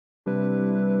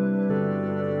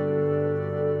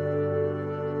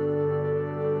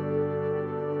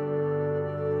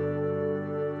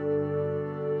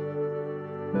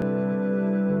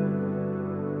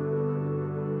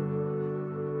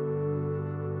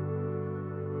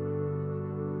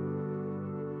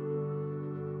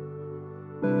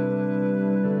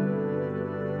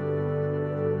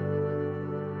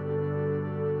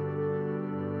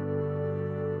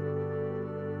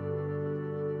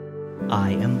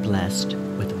I am blessed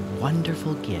with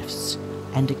wonderful gifts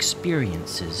and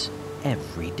experiences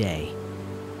every day.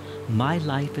 My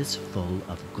life is full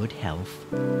of good health,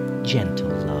 gentle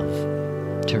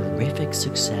love, terrific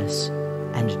success,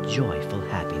 and joyful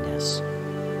happiness.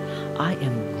 I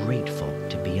am grateful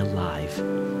to be alive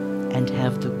and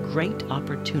have the great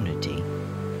opportunity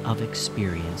of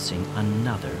experiencing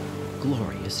another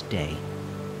glorious day.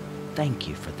 Thank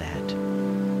you for that.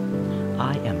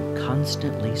 I am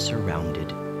constantly surrounded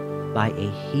by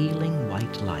a healing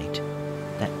white light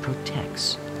that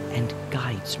protects and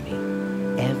guides me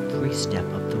every step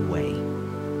of the way.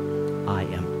 I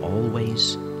am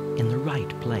always in the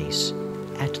right place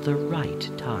at the right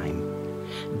time,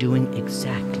 doing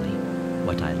exactly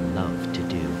what I love to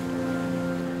do.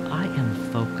 I am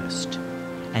focused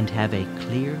and have a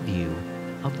clear view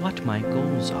of what my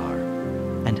goals are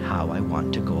and how I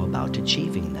want to go about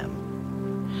achieving them.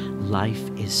 Life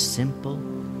is simple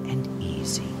and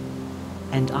easy,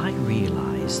 and I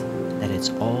realize that it's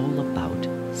all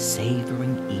about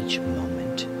savoring each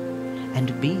moment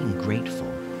and being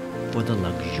grateful for the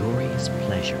luxurious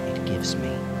pleasure it gives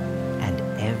me and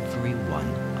everyone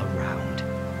around.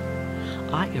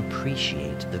 I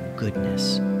appreciate the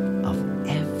goodness of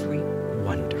every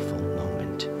wonderful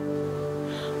moment.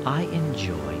 I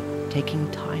enjoy taking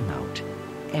time out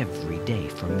every day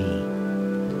for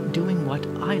me, doing what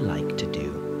I like to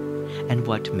do and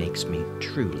what makes me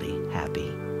truly happy.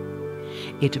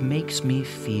 It makes me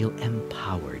feel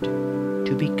empowered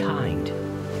to be kind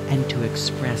and to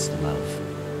express love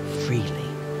freely.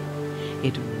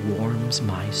 It warms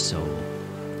my soul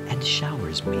and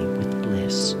showers me with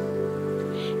bliss.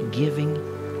 Giving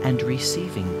and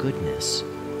receiving goodness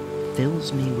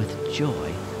fills me with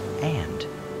joy and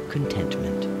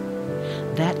contentment.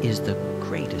 That is the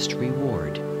greatest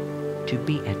reward, to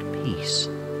be at peace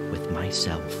with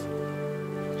myself.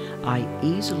 I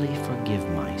easily forgive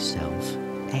myself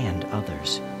and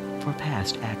others for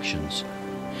past actions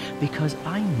because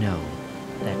I know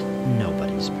that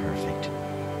nobody's perfect,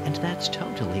 and that's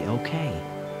totally okay.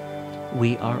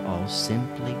 We are all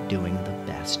simply doing the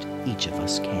best each of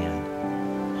us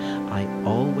can. I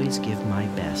always give my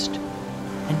best,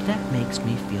 and that makes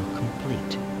me feel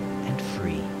complete and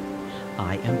free.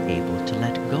 I am able to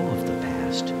let go of the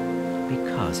past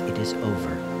because it is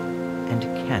over and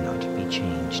cannot be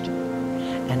changed.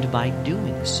 And by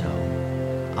doing so,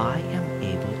 I am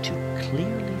able to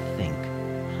clearly think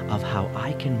of how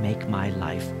I can make my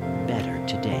life better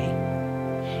today.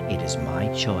 It is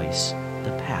my choice,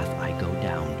 the path I go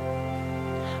down.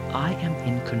 I am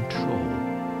in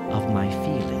control of my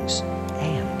feelings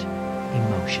and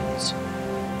emotions.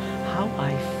 How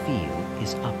I feel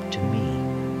is up to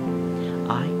me.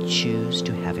 I choose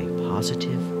to have a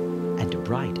positive and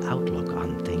bright outlook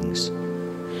on things.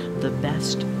 The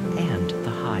best and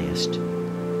the highest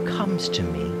comes to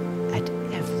me at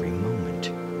every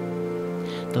moment.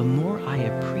 The more I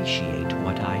appreciate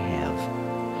what I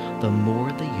have, the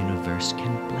more the universe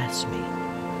can bless me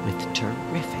with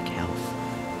terrific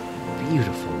health,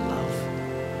 beautiful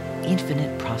love,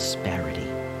 infinite prosperity,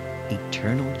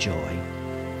 eternal joy,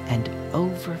 and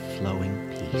overflowing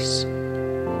peace.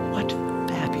 What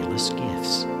fabulous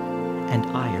gifts, and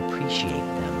I appreciate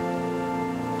them.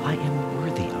 I am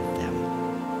worthy of them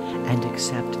and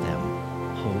accept them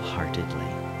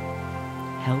wholeheartedly.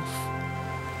 Health,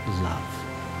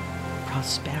 love,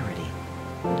 prosperity,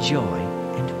 joy,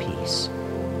 and peace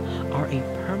are a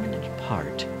permanent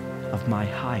part of my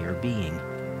higher being.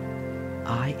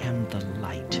 I am the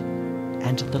light,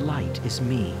 and the light is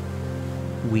me.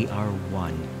 We are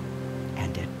one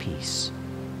and at peace.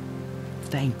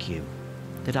 Thank you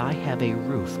that I have a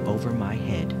roof over my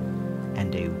head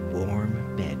and a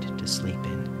warm bed to sleep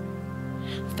in.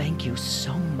 Thank you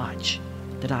so much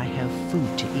that I have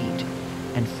food to eat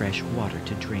and fresh water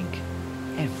to drink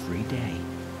every day.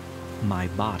 My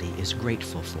body is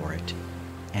grateful for it,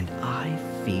 and I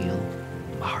feel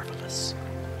marvelous.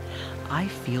 I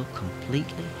feel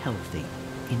completely healthy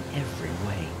in every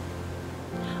way.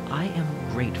 I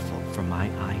am grateful for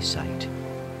my eyesight,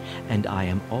 and I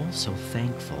am also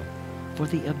thankful for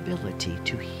the ability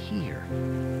to hear,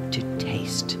 to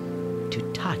taste,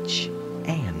 to touch,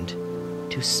 and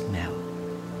to smell.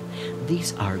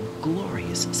 These are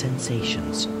glorious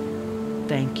sensations.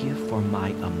 Thank you for my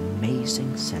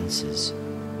amazing senses.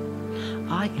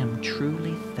 I am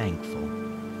truly thankful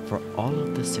for all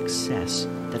of the success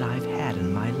that I've had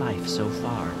in my life so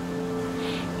far.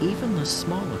 Even the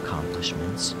small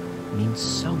accomplishments mean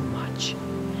so much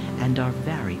and are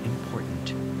very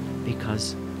important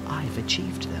because I've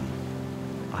achieved them.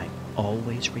 I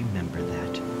always remember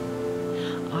that.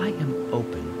 I am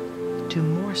open to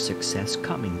more success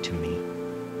coming to me,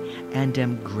 and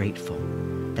am grateful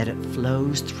that it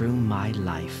flows through my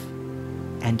life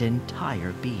and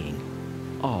entire being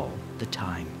all the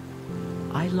time.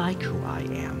 I like who I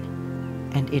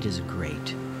am, and it is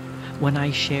great when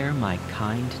I share my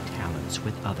kind talents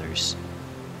with others.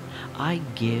 I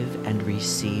give and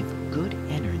receive good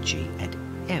energy at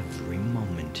every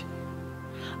moment.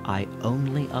 I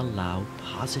only allow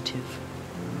positive,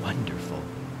 wonderful,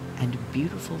 and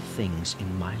beautiful things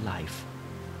in my life.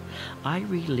 I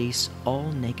release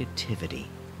all negativity,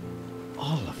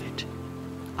 all of it.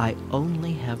 I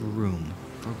only have room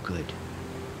for good.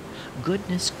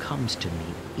 Goodness comes to me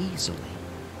easily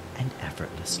and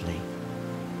effortlessly.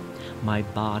 My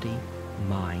body,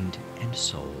 mind, and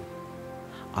soul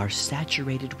are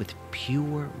saturated with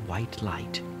pure white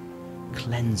light,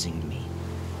 cleansing me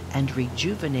and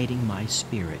rejuvenating my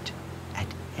spirit at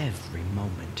every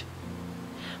moment.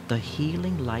 The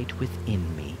healing light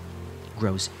within me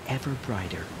grows ever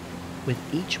brighter with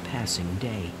each passing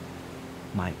day.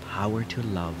 My power to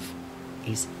love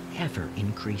is ever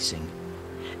increasing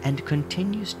and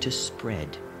continues to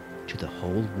spread to the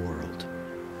whole world.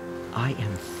 I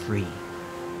am free,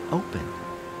 open,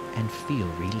 and feel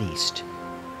released.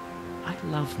 I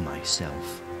love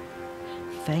myself.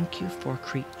 Thank you for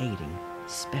creating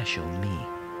special me.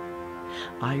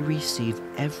 I receive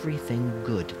everything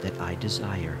good that I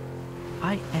desire.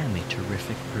 I am a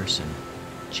terrific person,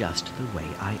 just the way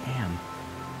I am.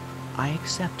 I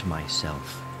accept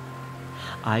myself.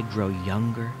 I grow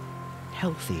younger,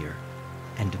 healthier,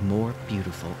 and more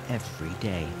beautiful every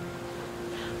day.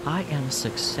 I am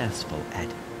successful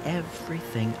at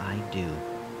everything I do.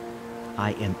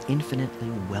 I am infinitely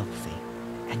wealthy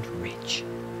and rich,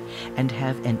 and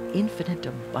have an infinite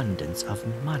abundance of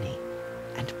money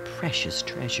and precious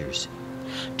treasures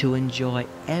to enjoy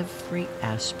every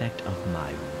aspect of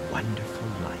my wonderful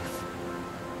life.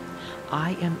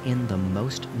 I am in the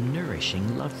most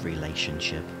nourishing love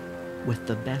relationship with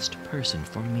the best person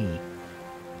for me.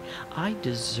 I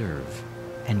deserve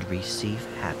and receive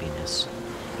happiness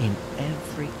in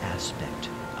every aspect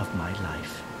of my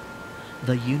life.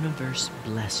 The universe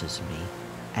blesses me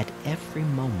at every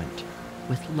moment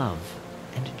with love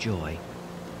and joy.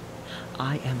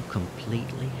 I am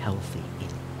completely healthy in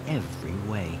every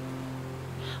way.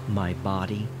 My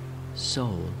body,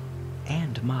 soul,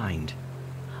 and mind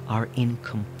are in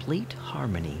complete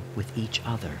harmony with each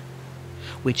other,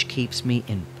 which keeps me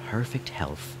in perfect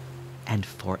health and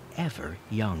forever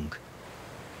young.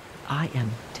 I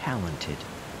am talented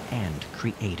and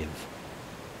creative.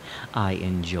 I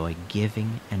enjoy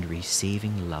giving and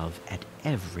receiving love at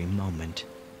every moment.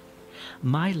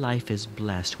 My life is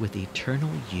blessed with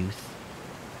eternal youth,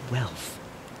 wealth,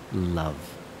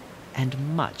 love,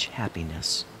 and much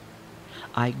happiness.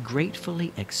 I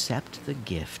gratefully accept the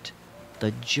gift,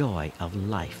 the joy of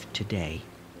life today.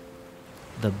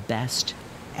 The best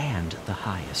and the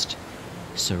highest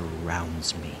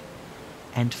surrounds me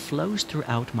and flows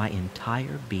throughout my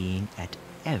entire being at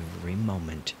every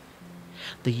moment.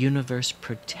 The universe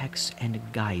protects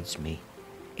and guides me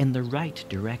in the right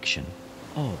direction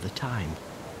all the time,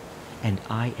 and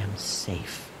I am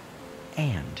safe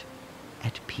and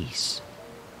at peace.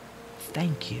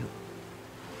 Thank you.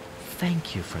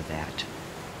 Thank you for that.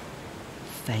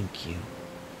 Thank you.